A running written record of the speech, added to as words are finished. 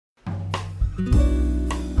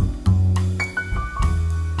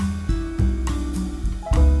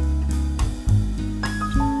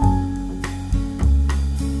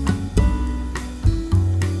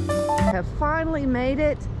made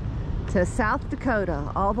it to South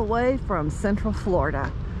Dakota, all the way from Central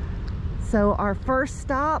Florida. So our first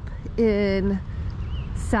stop in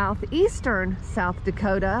southeastern South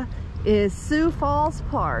Dakota is Sioux Falls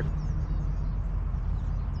Park.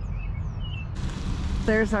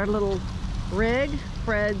 There's our little rig.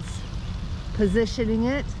 Fred's positioning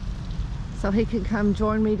it so he can come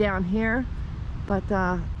join me down here. But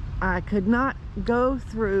I could not go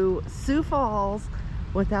through Sioux Falls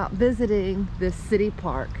without visiting this city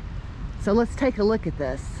park. So let's take a look at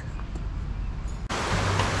this.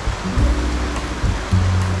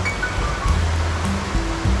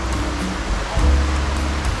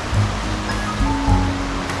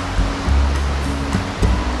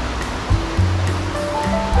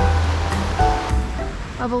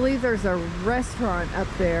 I believe there's a restaurant up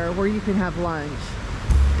there where you can have lunch.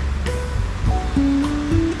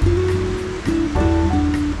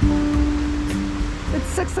 It's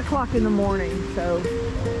 6 o'clock in the morning, so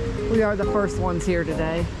we are the first ones here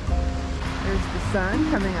today. There's the sun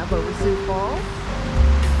coming up over Sioux Falls.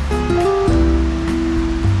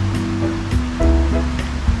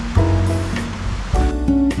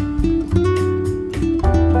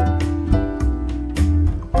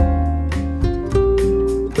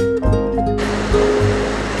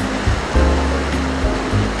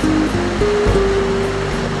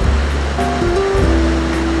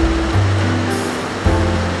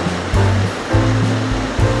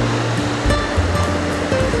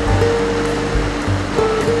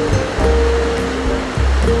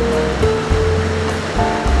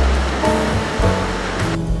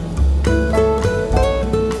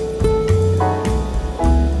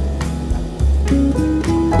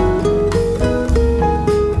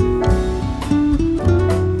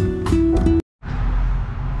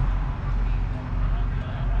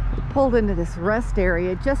 Pulled into this rest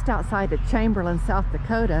area just outside of Chamberlain, South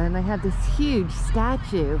Dakota, and they have this huge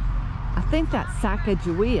statue. I think that's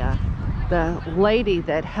Sacagawea, the lady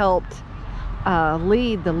that helped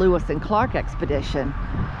lead the Lewis and Clark expedition.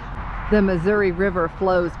 The Missouri River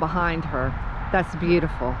flows behind her. That's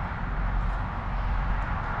beautiful.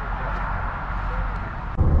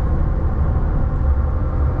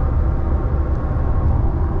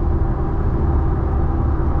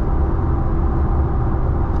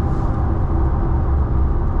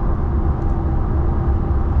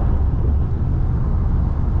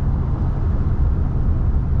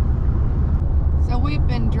 We've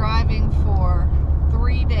been driving for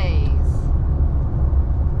 3 days.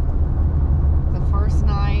 The first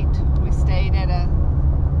night we stayed at a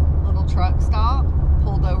little truck stop,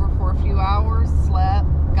 pulled over for a few hours, slept,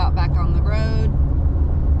 got back on the road.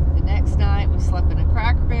 The next night we slept in a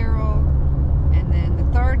Cracker Barrel, and then the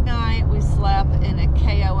third night we slept in a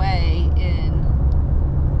KOA in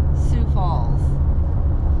Sioux Falls.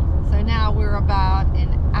 So now we're about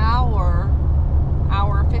an hour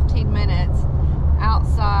 15 minutes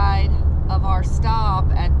outside of our stop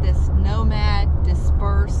at this NOMAD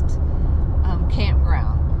Dispersed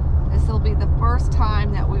campground. This will be the first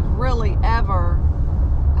time that we've really ever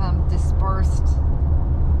dispersed,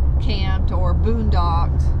 camped, or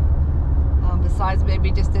boondocked, besides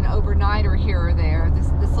maybe just an overnighter here or there.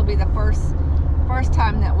 This will be the first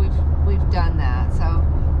time that we've done that. So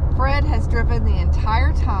Fred has driven the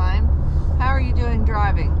entire time. How are you doing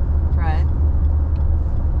driving, Fred?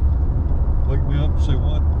 Wake me up and say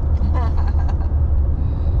what?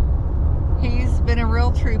 He's been a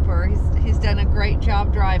real trooper. He's done a great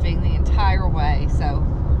job driving the entire way. So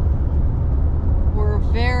we're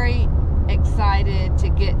very excited to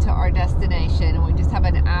get to our destination, and we just have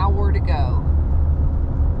an hour to go.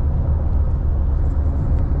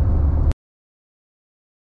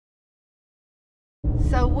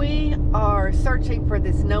 So we are searching for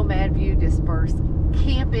this Nomad View Dispersed,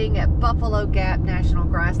 camping at Buffalo Gap National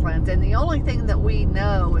Grasslands, and the only thing that we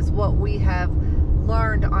know is what we have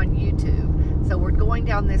learned on YouTube. So we're going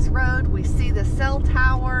down this road, we see the cell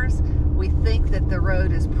towers, we think that the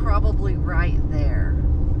road is probably right there.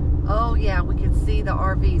 Oh yeah, we can see the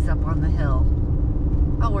RVs up on the hill.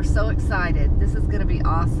 Oh, we're so excited. This is gonna be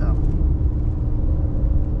awesome.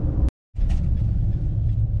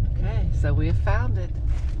 Okay, so we have found it.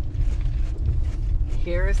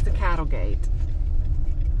 Here is the cattle gate.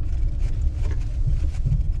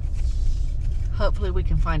 Hopefully we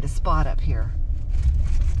can find a spot up here.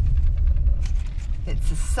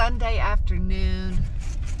 It's a Sunday afternoon.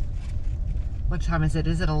 What time is it?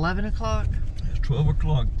 Is it 11 o'clock? It's 12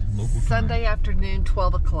 o'clock local time. Sunday afternoon,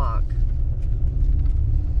 12 o'clock.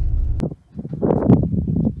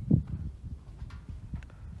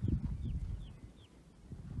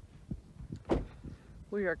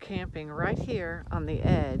 We are camping right here on the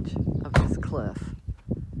edge of this cliff,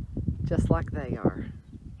 just like they are.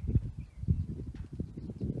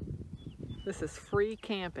 This is free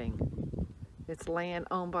camping. It's land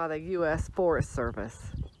owned by the U.S. Forest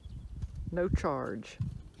Service. No charge.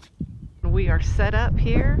 We are set up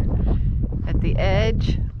here at the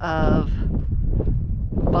edge of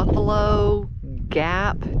Buffalo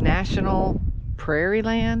Gap National Prairie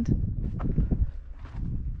Land.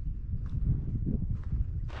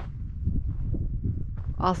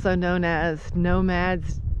 Also known as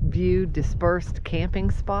NOMAD's View Dispersed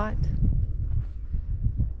camping spot.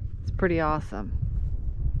 It's pretty awesome.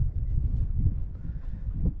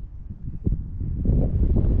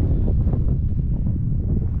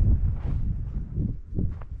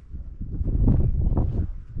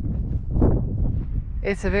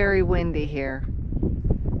 It's very windy here.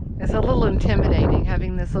 It's a little intimidating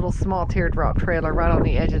having this little small teardrop trailer right on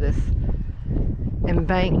the edge of this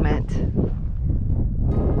embankment.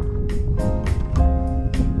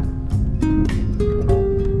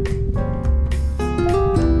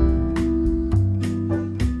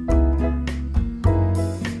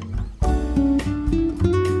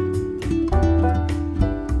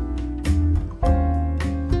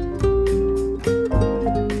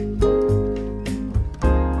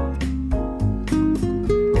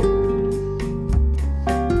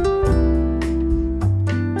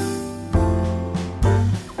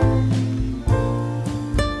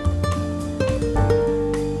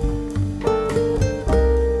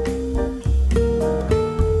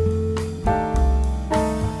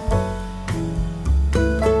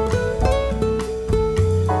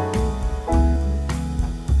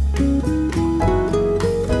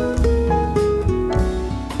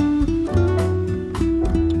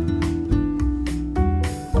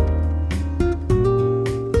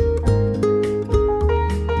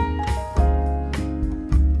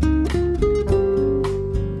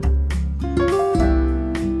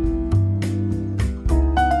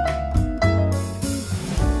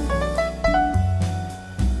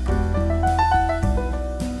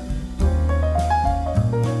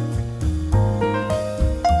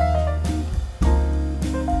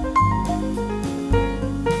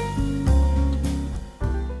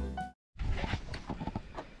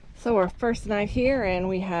 So our first night here, and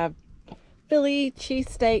we have Philly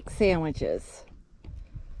cheesesteak sandwiches.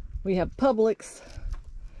 We have Publix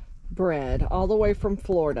bread all the way from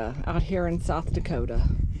Florida out here in South Dakota.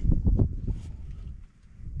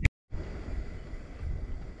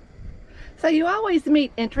 So you always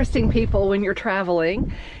meet interesting people when you're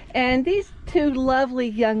traveling, and these two lovely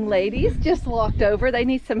young ladies just walked over. They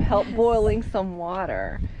need some help boiling some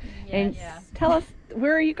water. And tell us,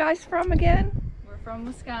 where are you guys from again? From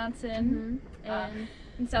Wisconsin and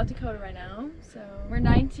in South Dakota right now. So we're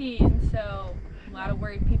 19, so a lot of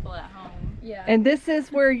worried people at home. Yeah. And this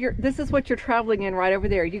is where this is what you're traveling in right over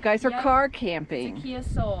there. You guys are car camping. It's a Kia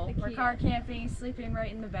Soul. We're car camping, sleeping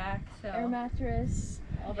right in the back. So air mattress,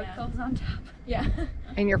 all the clothes on top. Yeah.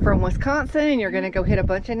 And you're from Wisconsin, and you're gonna go hit a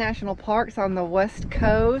bunch of national parks on the West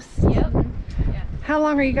Coast. Yep. How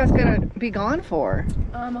long are you guys gonna be gone for?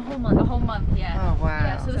 A whole month. A whole month, yeah. Oh wow.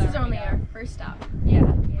 Yeah, so this is only our first stop. Yeah.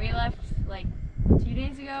 We left like 2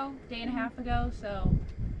 days ago, day and a half ago, so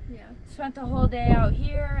spent the whole day out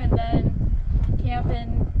here and then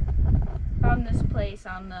camping. Found this place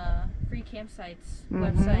on the free campsites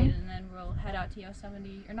website, and then we'll head out to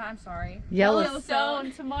Yosemite, or not, I'm sorry,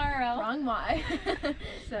 Yellowstone tomorrow. Wrong Y.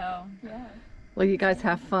 So Well, you guys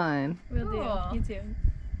have fun. We'll do. You too.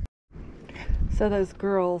 So those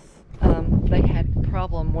girls, they had a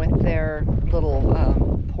problem with their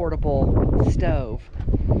little portable stove,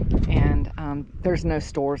 and there's no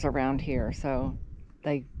stores around here, so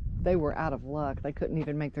they were out of luck. They couldn't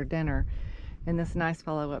even make their dinner. And this nice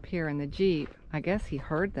fellow up here in the Jeep, I guess he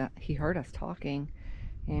heard us talking,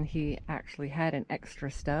 and he actually had an extra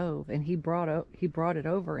stove, and he brought it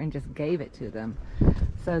over and just gave it to them.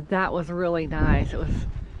 So that was really nice. It was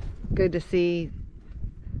good to see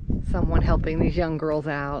someone helping these young girls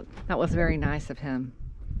out. That was very nice of him.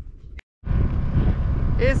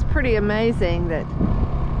 It's pretty amazing that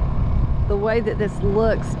the way that this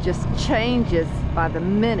looks just changes by the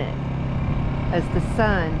minute as the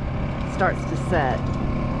sun starts to set.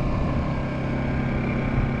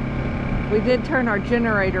 We did turn our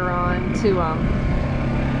generator on to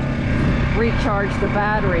recharge the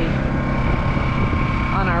battery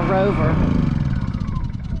on our rover.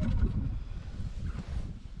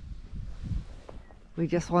 We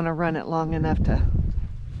just want to run it long enough to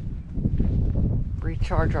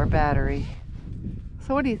recharge our battery.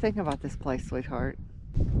 So what do you think about this place, sweetheart?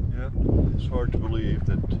 Yeah, it's hard to believe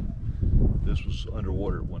that this was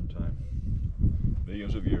underwater at one time,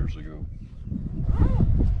 millions of years ago.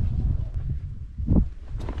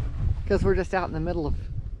 Because we're just out in the middle of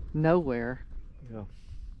nowhere. Yeah.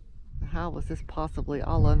 How was this possibly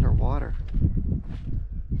all underwater?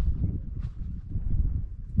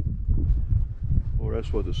 Well,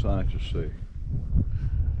 that's what the scientists say.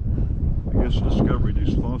 I guess discovering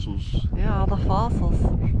these fossils Yeah, all the fossils.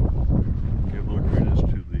 give a little credence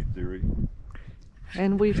to the theory.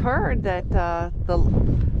 And we've heard that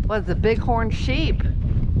the bighorn sheep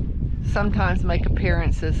sometimes make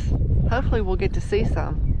appearances. Hopefully we'll get to see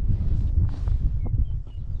some.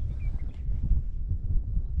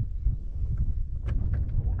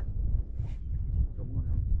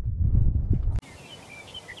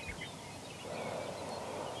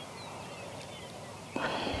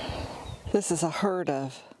 This is a herd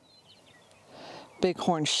of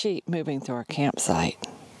bighorn sheep moving through our campsite.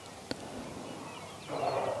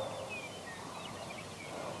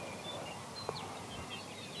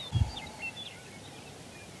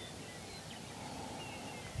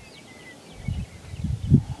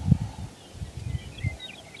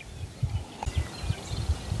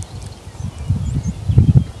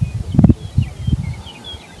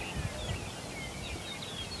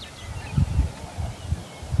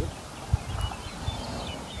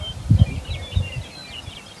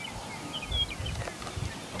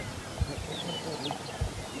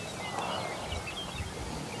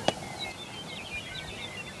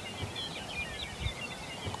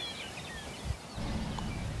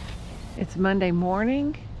 It's Monday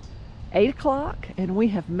morning, 8 o'clock, and we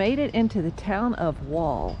have made it into the town of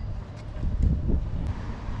Wall.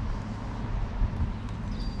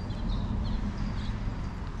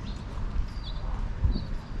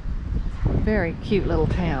 Very cute little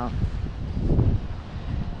town.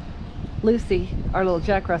 Lucy, our little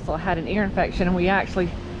Jack Russell, had an ear infection, and we actually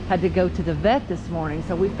had to go to the vet this morning.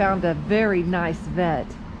 So we found a very nice vet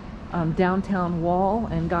downtown Wall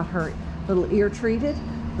and got her little ear treated.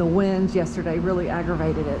 The winds yesterday really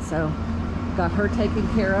aggravated it, so got her taken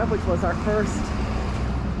care of, which was our first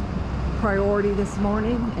priority this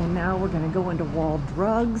morning. And now we're going to go into Wall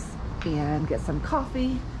Drugs and get some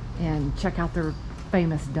coffee and check out their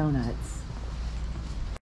famous donuts.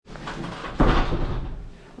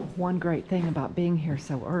 One great thing about being here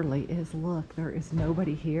so early is, look, there is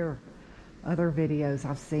nobody here. Other videos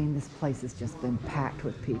I've seen, this place has just been packed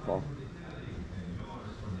with people.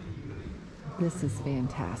 This is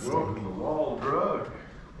fantastic. Welcome to Wall Drug.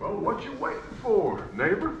 Well, what you waiting for,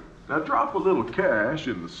 neighbor? Now drop a little cash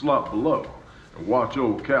in the slot below and watch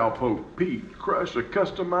old Cowpoke Pete crush a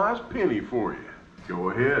customized penny for you.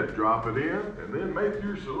 Go ahead, drop it in, and then make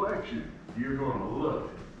your selection. You're gonna love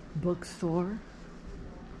it. Bookstore.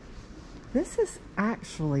 This is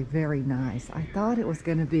actually very nice. I thought it was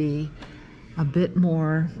going to be a bit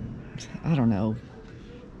more, I don't know,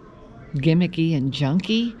 gimmicky and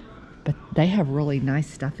junky, but they have really nice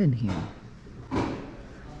stuff in here.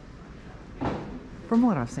 From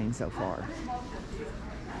what I've seen so far.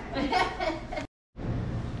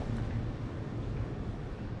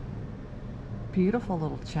 Beautiful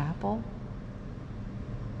little chapel.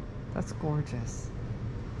 That's gorgeous.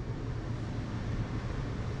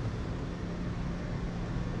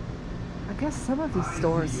 I guess some of these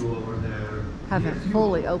stores haven't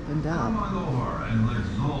fully opened up. Come on over and let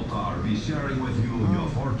Zoltar be sharing with you your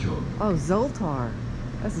fortune. Oh, Zoltar.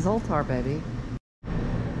 That's Zoltar, baby.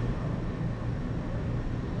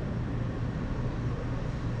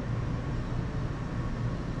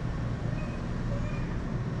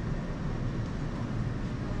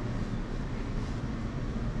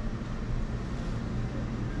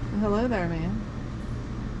 Hello there, man.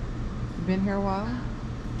 You been here a while?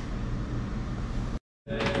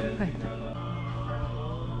 Hey.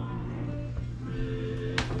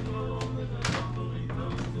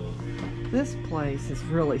 This place is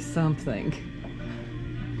really something.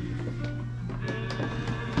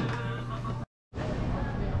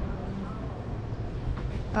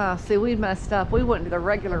 See, we messed up. We went to the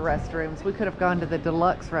regular restrooms. We could have gone to the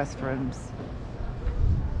deluxe restrooms.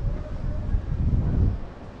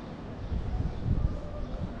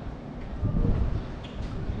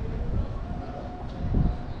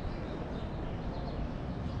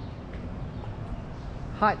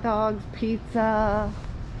 Hot dogs, pizza.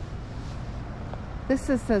 This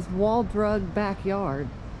just says Wall Drug Backyard.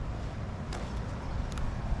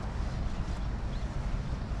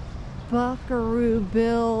 Buckaroo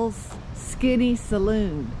Bill's Skinny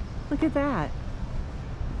Saloon. Look at that.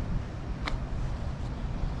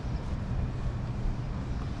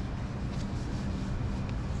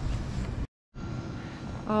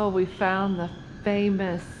 Oh, we found the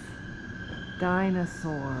famous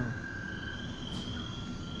dinosaur.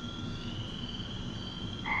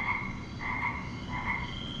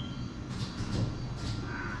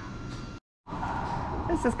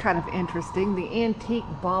 This is kind of interesting. The antique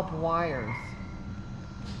barbed wires.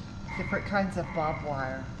 Different kinds of barbed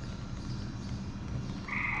wire.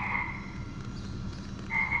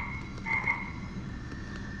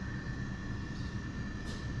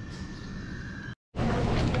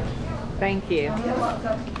 Thank you.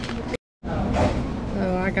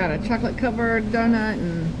 So I got a chocolate covered donut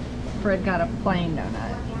and Fred got a plain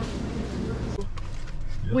donut.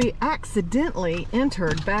 We accidentally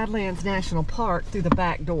entered Badlands National Park through the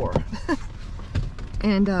back door.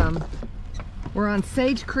 And we're on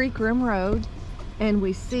Sage Creek Rim Road and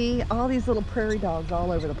we see all these little prairie dogs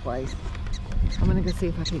all over the place. I'm gonna go see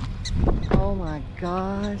if I can. Oh my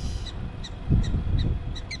gosh.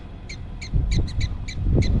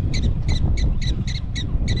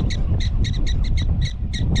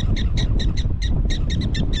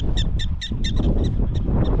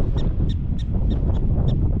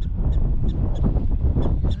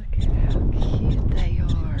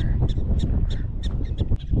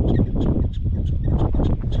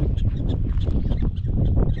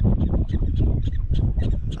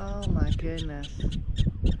 Goodness.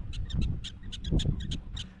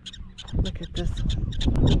 Look at this one.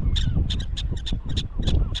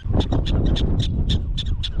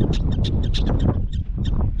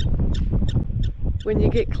 When you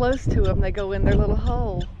get close to them, they go in their little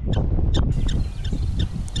hole.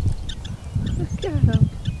 Look at them.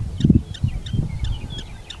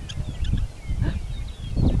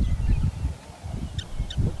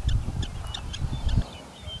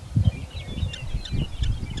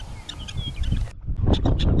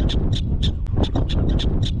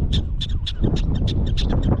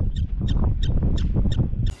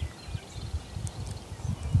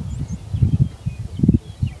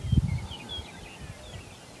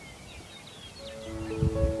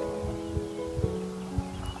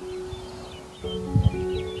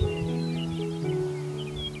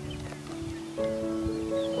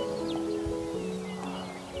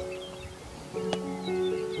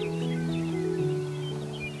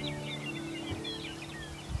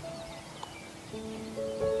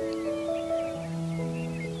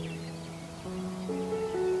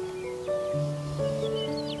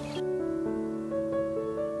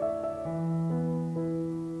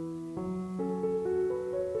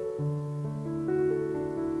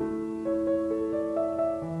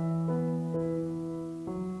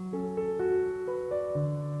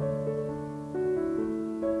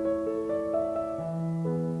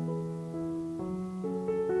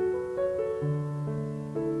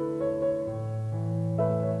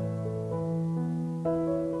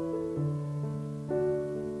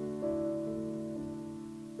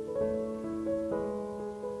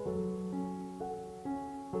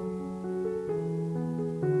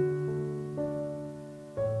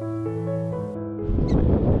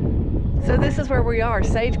 So this is where we are,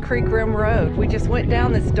 Sage Creek Rim Road. We just went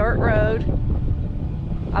down this dirt road.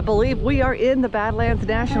 I believe we are in the Badlands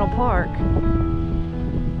National Park.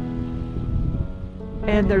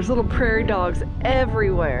 And there's little prairie dogs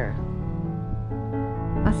everywhere.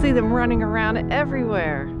 I see them running around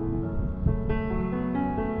everywhere.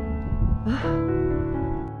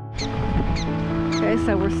 Okay,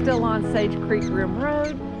 so we're still on Sage Creek Rim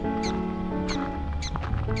Road.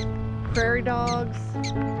 Prairie dogs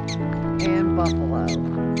and buffalo.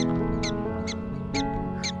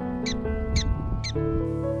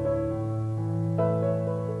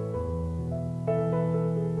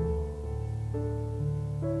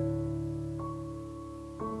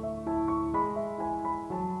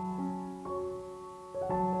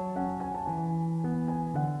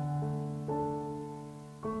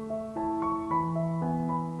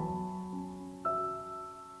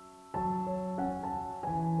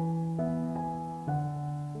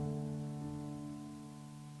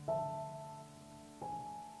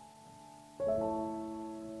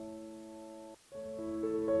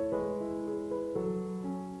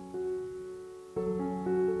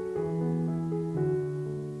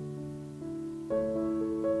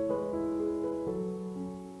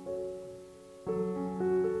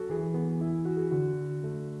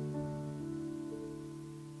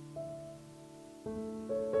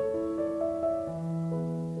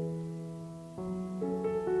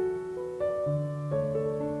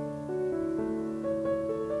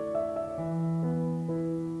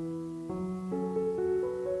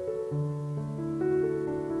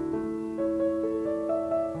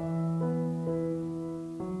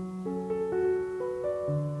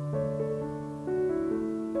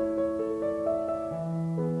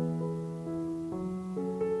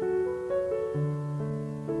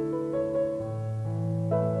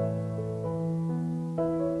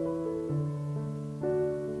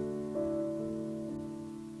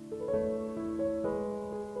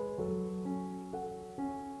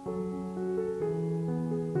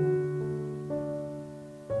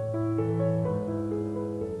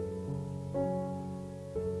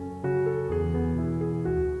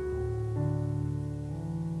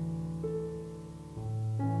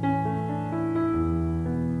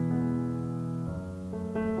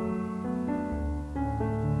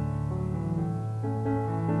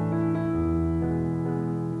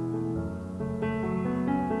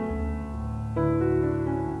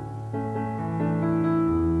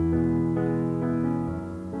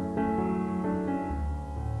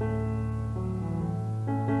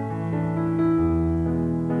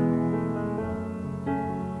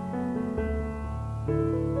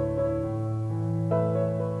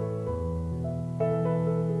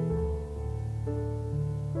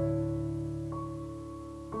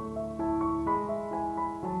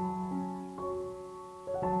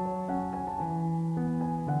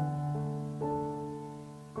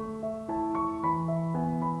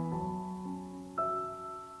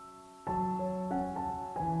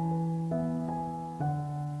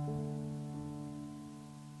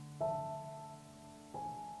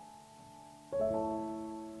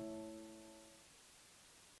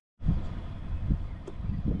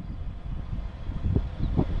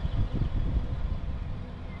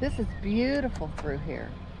 This is beautiful through here.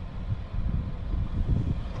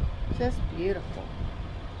 Just beautiful.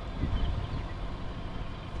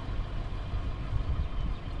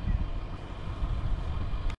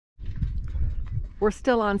 We're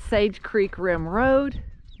still on Sage Creek Rim Road,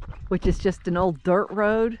 which is just an old dirt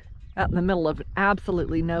road out in the middle of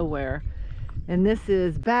absolutely nowhere. And this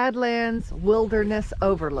is Badlands Wilderness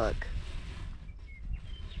Overlook.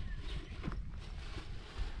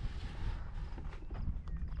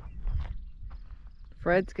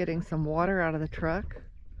 Fred's getting some water out of the truck.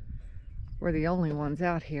 We're the only ones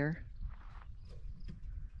out here.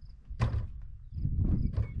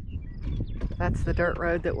 That's the dirt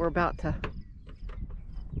road that we're about to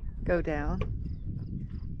go down.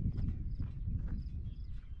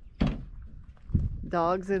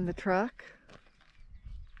 Dogs in the truck.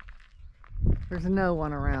 There's no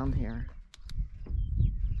one around here.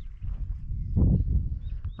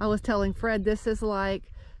 I was telling Fred this is like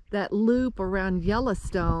that loop around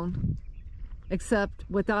Yellowstone, except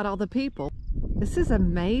without all the people. This is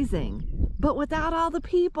amazing, but without all the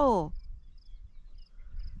people.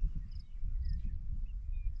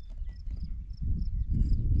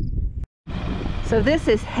 So this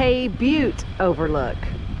is Hay Butte Overlook.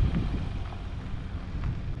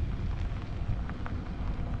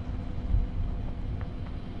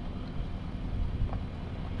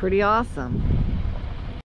 Pretty awesome.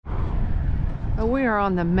 We are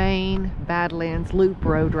on the main Badlands Loop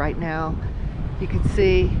Road right now. You can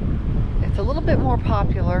see it's a little bit more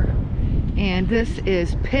popular, and this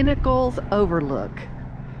is Pinnacles Overlook.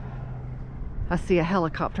 I see a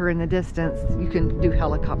helicopter in the distance. You can do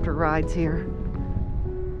helicopter rides here.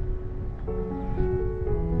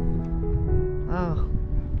 Oh,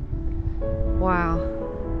 wow.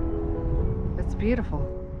 It's beautiful.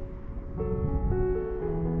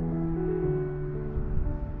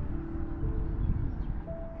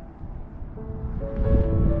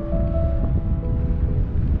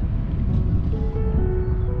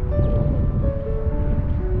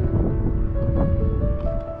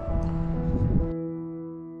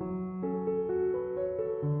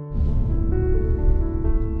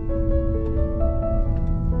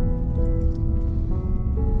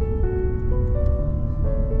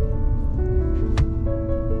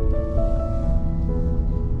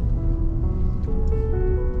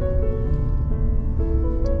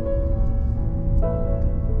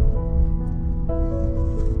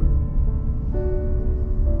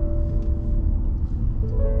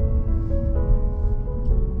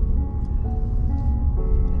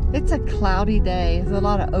 It's a cloudy day. There's a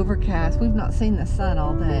lot of overcast. We've not seen the sun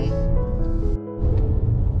all day.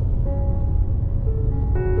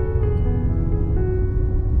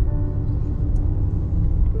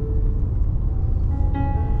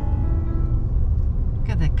 Look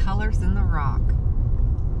at the colors in the rock.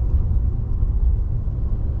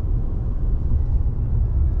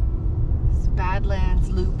 It's Badlands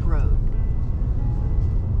Loop Road.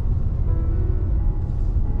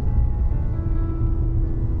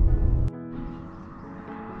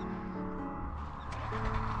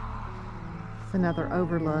 Another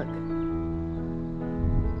overlook.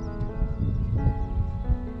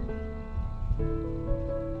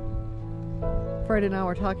 Fred and I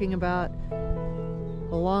were talking about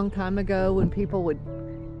a long time ago when people would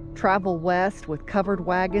travel west with covered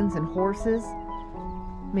wagons and horses.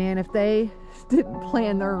 Man, if they didn't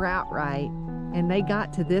plan their route right and they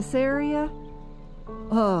got to this area,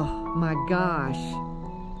 oh my gosh,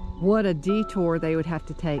 what a detour they would have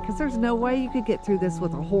to take, because there's no way you could get through this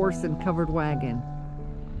with a horse and covered wagon.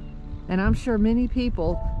 And I'm sure many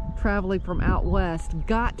people traveling from out west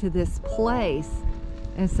got to this place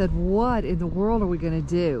and said, what in the world are we going to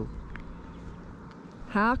do?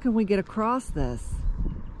 How can we get across this?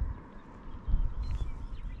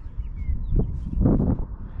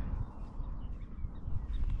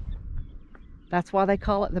 That's why they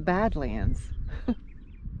call it the Badlands.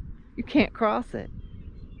 You can't cross it.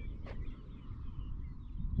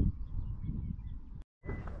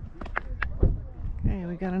 Okay,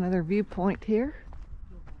 we got another viewpoint here.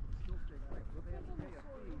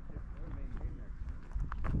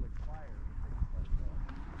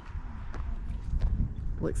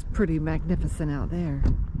 Looks pretty magnificent out there.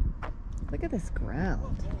 Look at this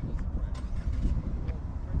ground.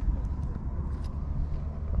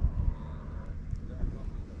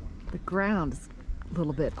 The ground is a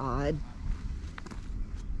little bit odd.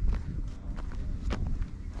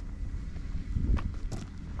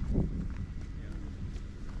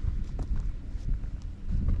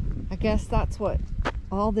 I guess that's what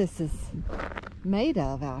all this is made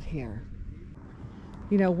of out here.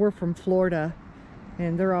 You know, we're from Florida,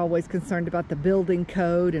 And they're always concerned about the building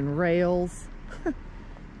code and rails.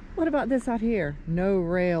 What about this out here? No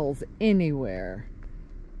rails anywhere.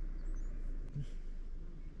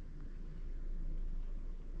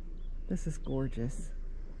 This is gorgeous.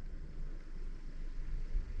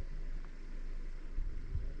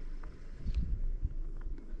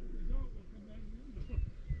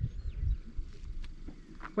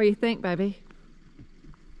 What do you think, baby?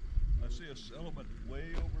 I see a settlement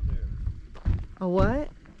way over there. A what? A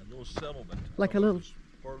little settlement. Like a little...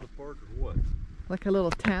 Part of the park or what? Like a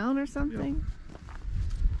little town or something?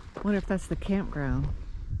 Yeah. Wonder if that's the campground.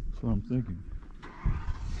 That's what I'm thinking.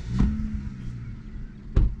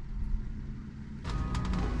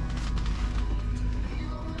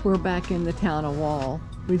 We're back in the town of Wall.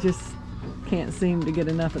 We just can't seem to get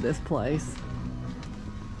enough of this place.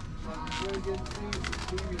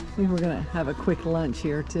 I think we're gonna have a quick lunch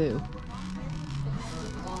here too.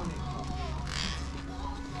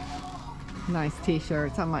 Nice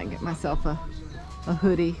t-shirts. I might get myself a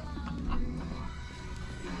hoodie.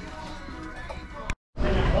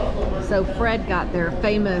 So Fred got their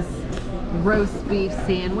famous roast beef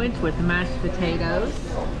sandwich with mashed potatoes.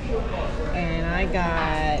 And I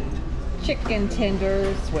got chicken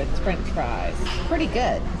tenders with french fries. Pretty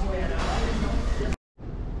good.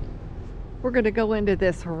 We're gonna go into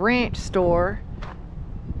this ranch store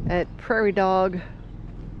at Prairie Dog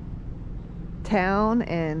Town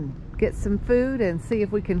and get some food and see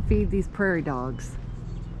if we can feed these prairie dogs.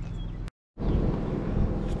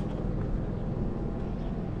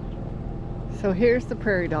 So here's the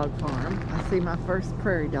prairie dog farm. I see my first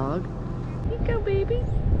prairie dog. Here you go, baby.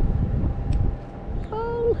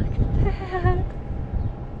 Oh, look at that.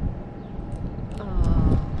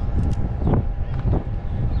 Oh.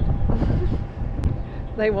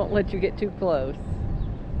 They won't let you get too close.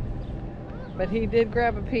 But he did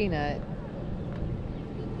grab a peanut.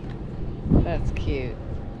 That's cute.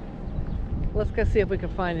 Let's go see if we can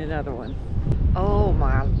find another one. Oh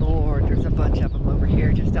my Lord, there's a bunch of them over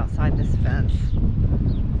here just outside this fence.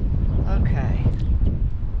 Okay.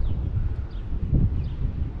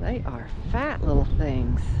 They are fat little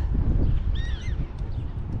things.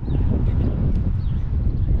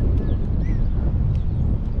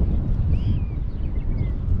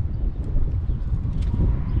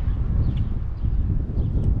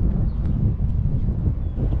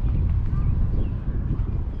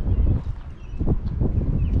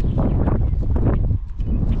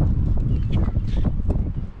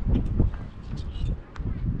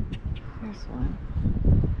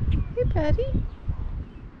 Betty?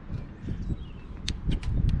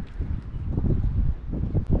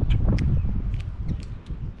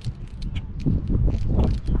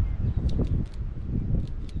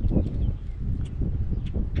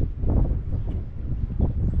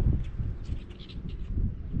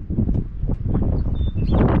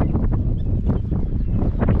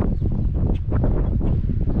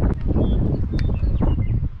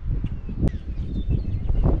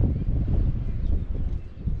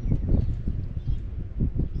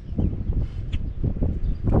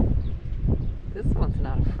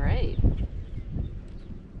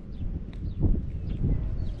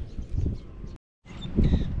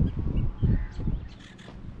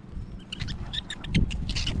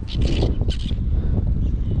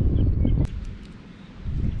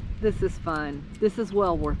 This is fun. This is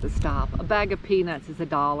well worth the stop. A bag of peanuts is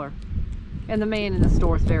 $1. And the man in the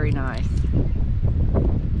store is very nice.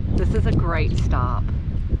 This is a great stop.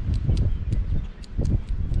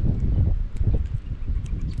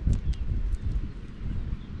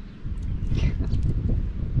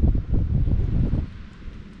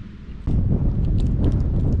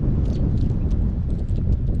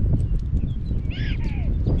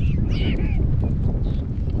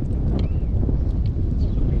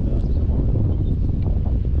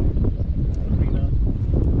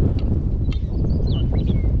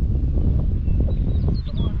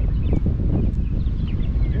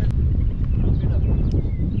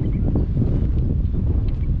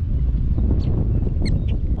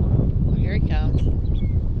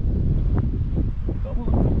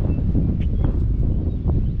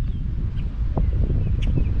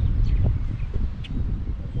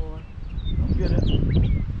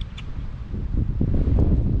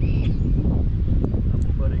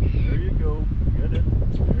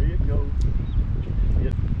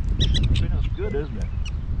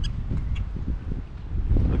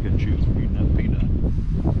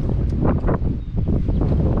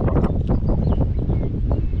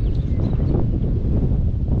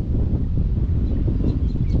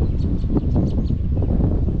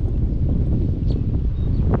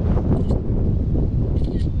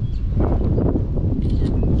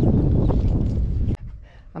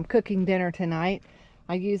 cooking dinner tonight.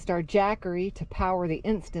 I used our Jackery to power the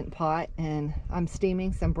Instant Pot, and I'm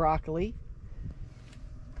steaming some broccoli.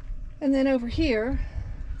 And then over here,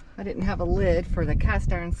 I didn't have a lid for the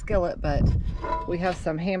cast iron skillet, but we have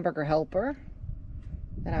some hamburger helper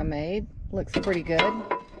that I made. Looks pretty good.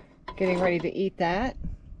 Getting ready to eat that.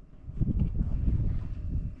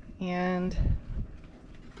 And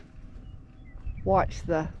watch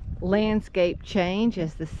the landscape change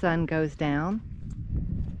as the sun goes down.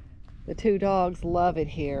 The two dogs love it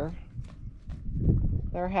here.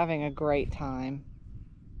 They're having a great time.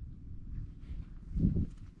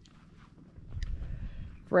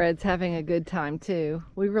 Fred's having a good time too.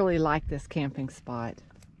 We really like this camping spot.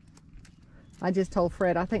 I just told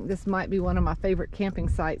Fred I think this might be one of my favorite camping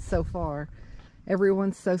sites so far.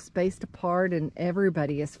 Everyone's so spaced apart and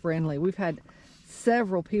everybody is friendly. We've had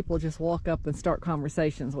several people just walk up and start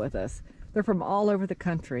conversations with us. They're from all over the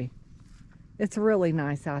country. It's really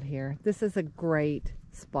nice out here. This is a great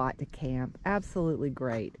spot to camp. Absolutely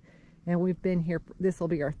great. And we've been here, this will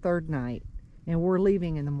be our third night, and we're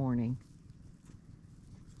leaving in the morning.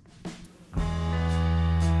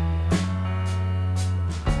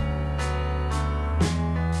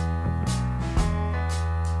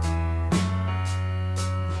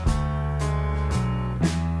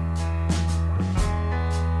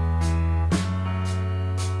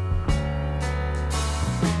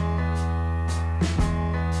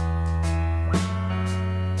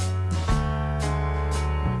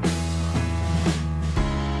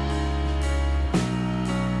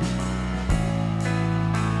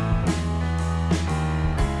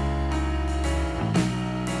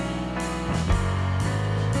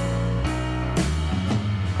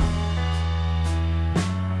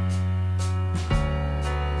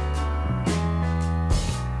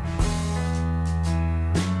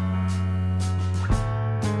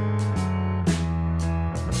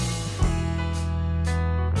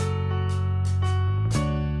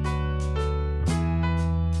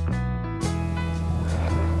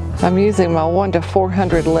 I'm using my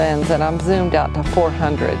 1:400 lens, and I'm zoomed out to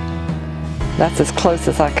 400. That's as close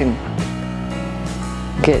as I can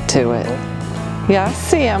get to it. Yeah, I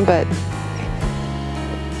see him, but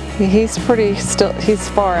he's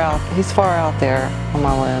far out there on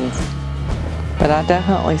my lens. But I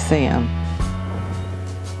definitely see him.